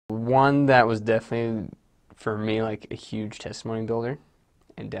One that was definitely, for me, like a huge testimony builder,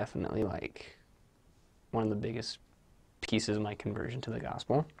 and definitely like one of the biggest pieces of my conversion to the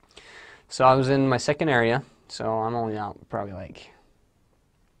gospel. So I was in my second area, so I'm only out probably like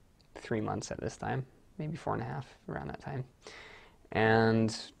 3 months at this time, maybe 4.5 around that time.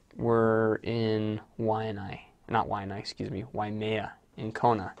 And we're in Waimea in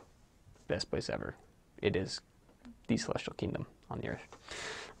Kona. Best place ever. It is the celestial kingdom on the earth.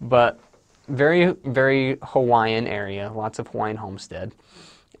 But very, very Hawaiian area, lots of Hawaiian homestead.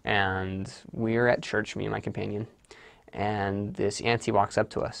 And we are at church, me and my companion, and this auntie walks up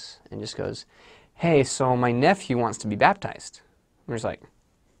to us and just goes, "Hey, so my nephew wants to be baptized." We're just like,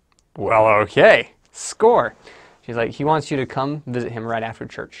 "Well, okay, score." She's like, "He wants you to come visit him right after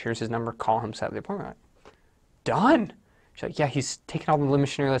church. Here's his number, call him, set up the appointment." We're like, "Done." She's like, "Yeah, he's taken all the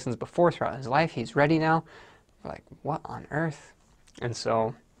missionary lessons before throughout his life. He's ready now." We're like, "What on earth?" And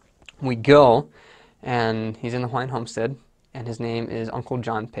so we go, and he's in the Hawaiian homestead, and his name is Uncle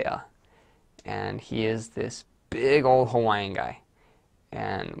John Pea. And he is this big old Hawaiian guy.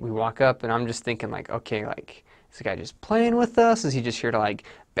 And we walk up, and I'm just thinking, like, okay, like, is the guy just playing with us? Is he just here to, like,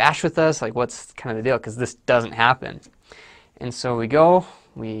 bash with us? Like, what's kind of the deal? Because this doesn't happen. And so we go,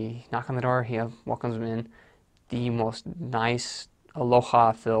 we knock on the door, he welcomes him in, the most nice,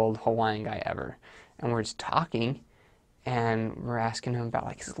 aloha-filled Hawaiian guy ever. And we're just talking, and we're asking him about,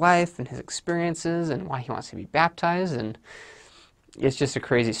 like, his life and his experiences and why he wants to be baptized, and it's just a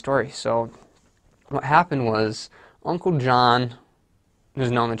crazy story. So what happened was Uncle John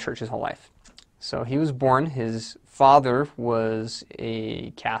was known in the church his whole life. So he was born, his father was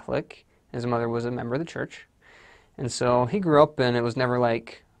a Catholic, his mother was a member of the church. And so he grew up, and it was never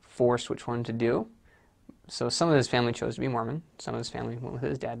like forced which one to do. So some of his family chose to be Mormon, some of his family went with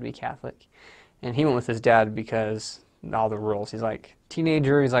his dad to be Catholic. And he went with his dad because all the rules. He's like,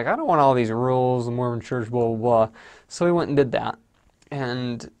 teenager, he's like, I don't want all these rules, the Mormon church, blah, blah, blah. So he went and did that.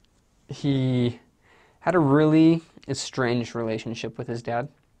 And he had a really estranged relationship with his dad.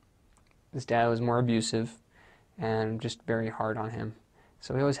 His dad was more abusive and just very hard on him.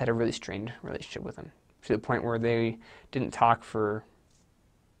 So he always had a really strained relationship with him, to the point where they didn't talk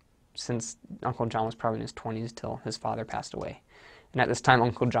since Uncle John was probably in his 20s till his father passed away. And at this time,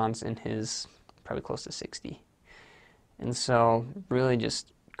 Uncle John's in his probably close to 60. And so really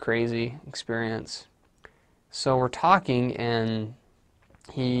just crazy experience. So we're talking, and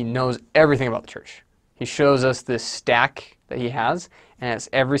he knows everything about the church. He shows us this stack that he has, and it's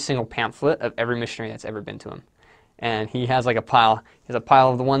every single pamphlet of every missionary that's ever been to him. And he has like a pile. He has a pile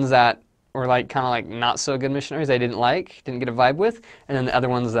of the ones that were like kind of like not so good missionaries I didn't get a vibe with, and then the other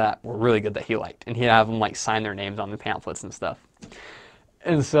ones that were really good that he liked. And he'd have them like sign their names on the pamphlets and stuff.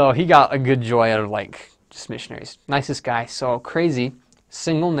 And so he got a good joy out of like just missionaries. Nicest guy, so crazy,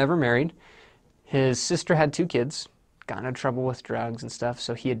 single, never married. His sister had 2 kids, got into trouble with drugs and stuff,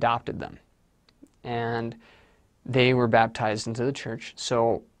 so he adopted them. And they were baptized into the church.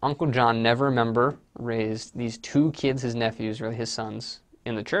 So Uncle John, never a member, raised these 2 kids, his nephews, really his sons,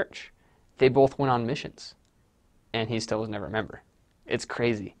 in the church. They both went on missions, and he still was never a member. It's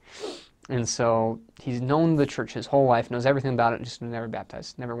crazy. And so he's known the church his whole life, knows everything about it, just never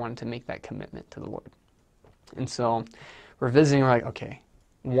baptized, never wanted to make that commitment to the Lord. And so we're visiting, we're like, okay,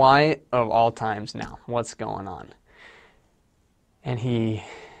 why of all times now? What's going on? And he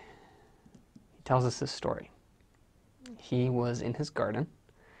tells us this story. He was in his garden,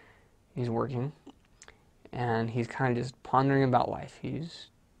 he's working, and he's kind of just pondering about life. He's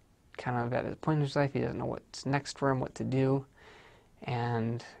kind of at a point in his life, he doesn't know what's next for him, what to do.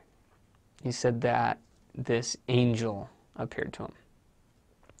 And he said that this angel appeared to him.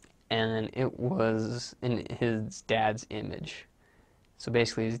 And it was in his dad's image. So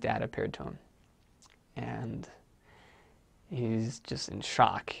basically his dad appeared to him. And he's just in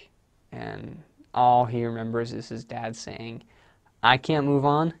shock. And all he remembers is his dad saying, "I can't move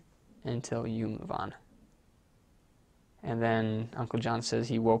on until you move on." And then Uncle John says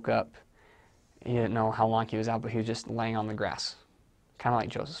he woke up. He didn't know how long he was out, but he was just laying on the grass. Kind of like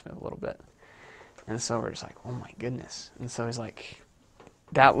Joseph Smith a little bit. And so we're just like, oh my goodness. And so he's like,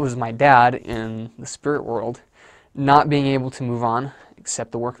 that was my dad in the spirit world, not being able to move on,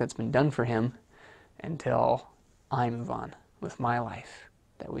 accept the work that's been done for him, until I move on with my life.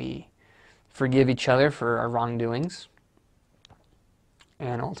 That we forgive each other for our wrongdoings.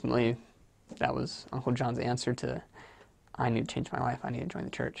 And ultimately, that was Uncle John's answer to, I need to change my life, I need to join the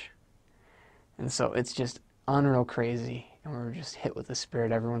church. And so it's just unreal crazy. And we're just hit with the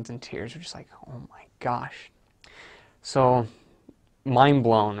Spirit. Everyone's in tears. We're just like, oh my gosh. So, mind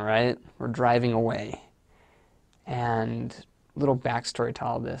blown, right? We're driving away. And little backstory to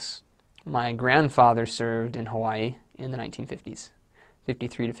all this. My grandfather served in Hawaii in the 1950s,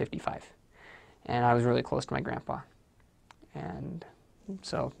 53 to 55. And I was really close to my grandpa. And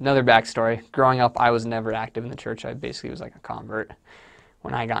so another backstory. Growing up, I was never active in the church. I basically was like a convert.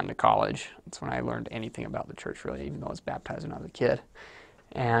 When I got into college, that's when I learned anything about the church, really, even though I was baptized when I was a kid.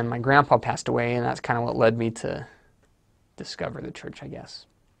 And my grandpa passed away, and that's kind of what led me to discover the church, I guess.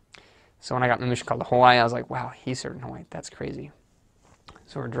 So when I got my mission call to Hawaii, I was like, wow, he served in Hawaii. That's crazy.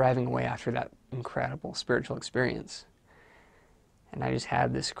 So we're driving away after that incredible spiritual experience. And I just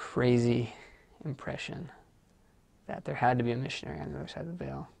had this crazy impression that there had to be a missionary on the other side of the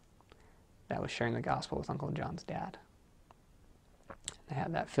veil that was sharing the gospel with Uncle John's dad. I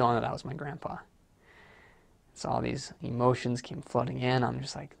had that feeling that was my grandpa. So all these emotions came flooding in. I'm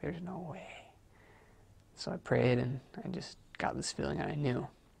just like, there's no way. So I prayed, and I just got this feeling that I knew.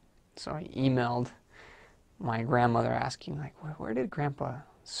 So I emailed my grandmother asking, like, where did Grandpa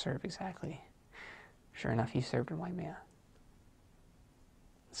serve exactly? Sure enough, he served in Waimea.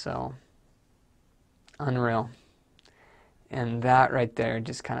 So, unreal. And that right there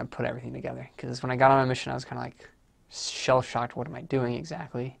just kind of put everything together. Because when I got on my mission, I was kind of like shell-shocked. What am I doing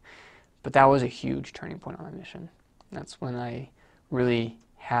exactly? But that was a huge turning point on my mission. That's when I really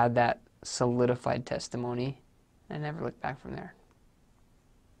had that solidified testimony. I never looked back from there.